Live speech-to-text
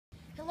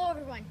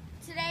everyone.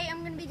 Today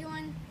I'm going to be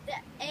doing the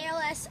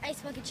ALS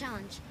Ice Bucket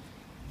Challenge.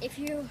 If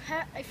you're new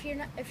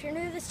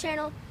to this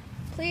channel,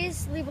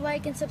 please leave a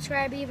like and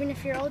subscribe. Even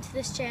if you're old to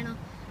this channel,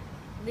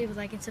 leave a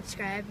like and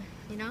subscribe.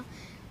 You know,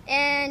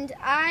 and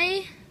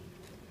I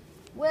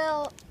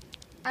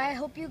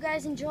hope you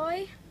guys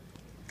enjoy.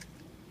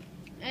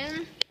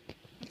 And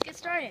let's get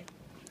started.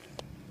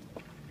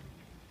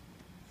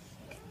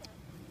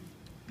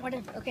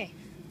 Whatever. Okay.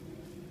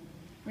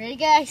 Ready,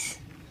 guys?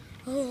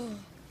 Oh.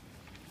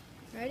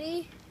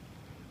 Ready?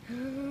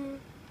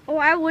 Oh,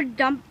 I would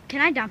dump. Can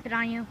I dump it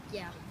on you?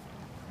 Yeah.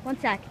 1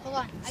 sec. Hold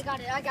on. I got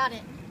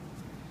it.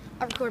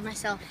 I'll record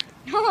myself.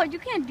 No, you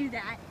can't do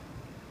that.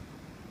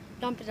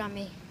 Dump it on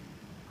me.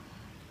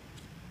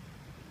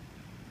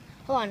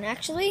 Hold on,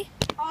 actually.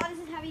 Oh, this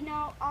is heavy.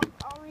 No, I'll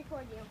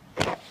record you.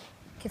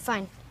 Okay,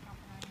 fine.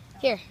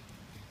 Here.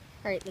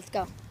 All right, let's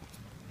go.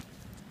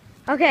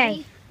 Okay.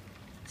 Ready,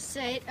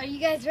 set. Are you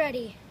guys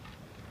ready?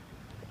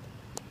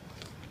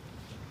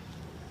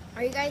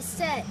 Are you guys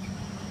set?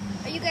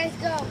 Are you guys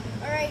go?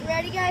 All right,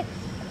 ready, guys?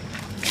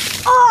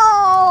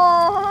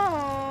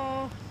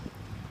 Oh!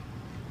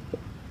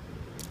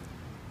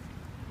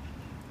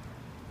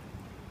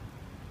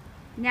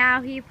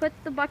 Now he puts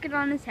the bucket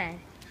on his head.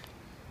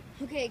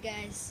 Okay,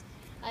 guys.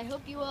 I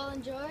hope you all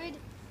enjoyed.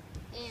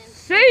 And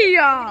See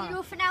ya! I'm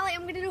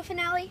gonna do a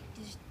finale.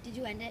 Did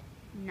you end it?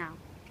 No.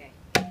 Okay.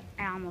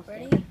 I almost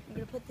Ready? did. I'm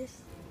gonna put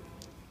this.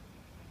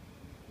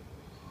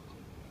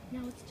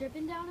 Now it's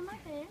dripping down in my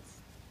pants.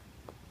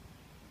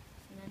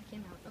 And then it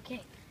came out.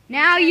 Okay.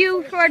 Now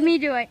you heard me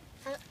do it.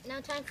 Now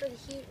time for the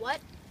heat. What?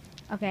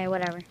 Okay,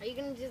 whatever. Are you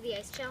gonna do the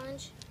ice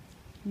challenge?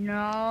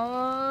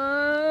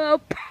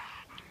 Nope.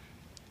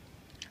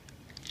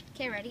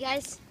 Okay, ready,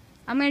 guys?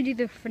 I'm gonna do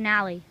the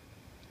finale.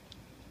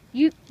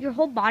 Your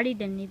whole body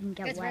didn't even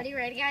get Guys, wet.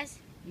 ready, guys?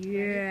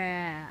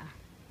 Yeah.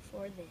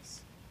 For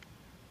this,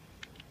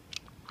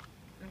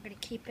 I'm gonna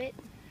keep it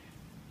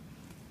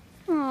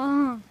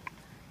Oh.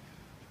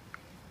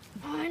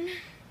 on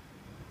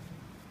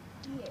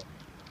here.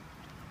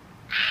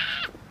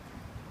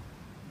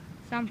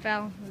 Some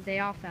fell. They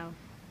all fell.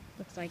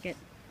 Looks like it.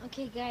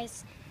 Okay,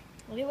 guys.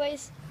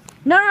 Anyways.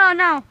 No. I'm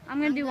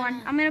gonna do one.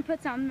 gonna- I'm gonna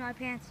put something in my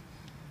pants.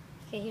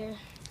 Okay, here.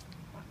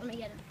 Let me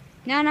get it.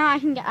 No, I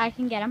can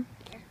get them.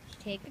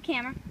 Take the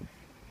camera.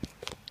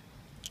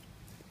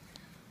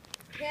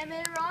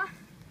 Camera.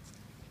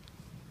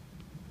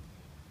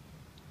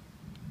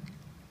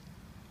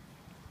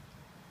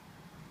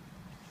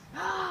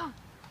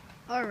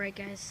 All right,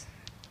 guys.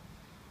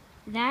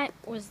 That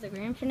was the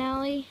grand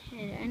finale.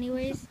 And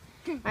anyways,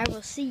 I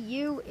will see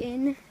you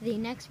in the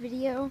next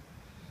video.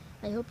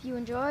 I hope you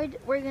enjoyed.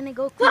 We're gonna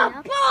go clean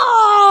up.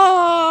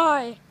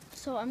 Bye!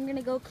 So I'm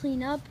gonna go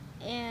clean up,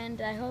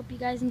 and I hope you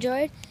guys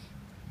enjoyed.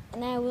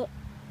 And I will.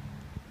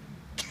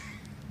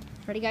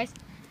 Ready, guys?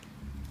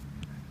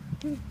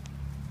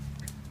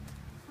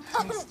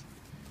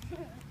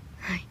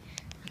 Hi.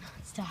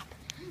 Stop.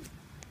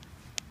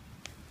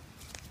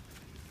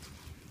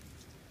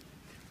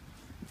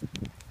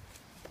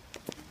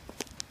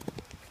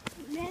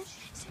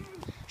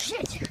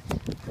 Shit.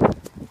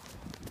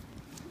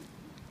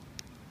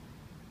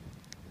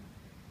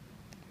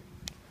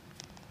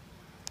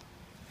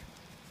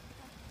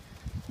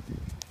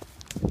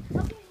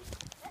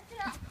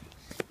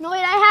 No,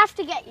 wait, I have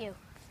to get you.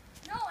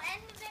 No,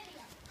 end the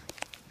video.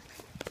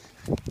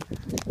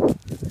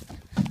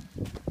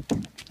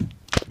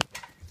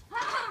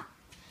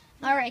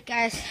 All right,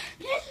 guys.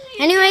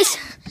 Anyways,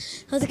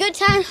 it was a good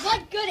time.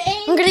 What good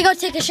aim? I'm gonna go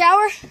take a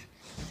shower,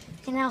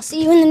 and I'll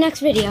see you in the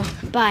next video.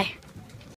 Bye.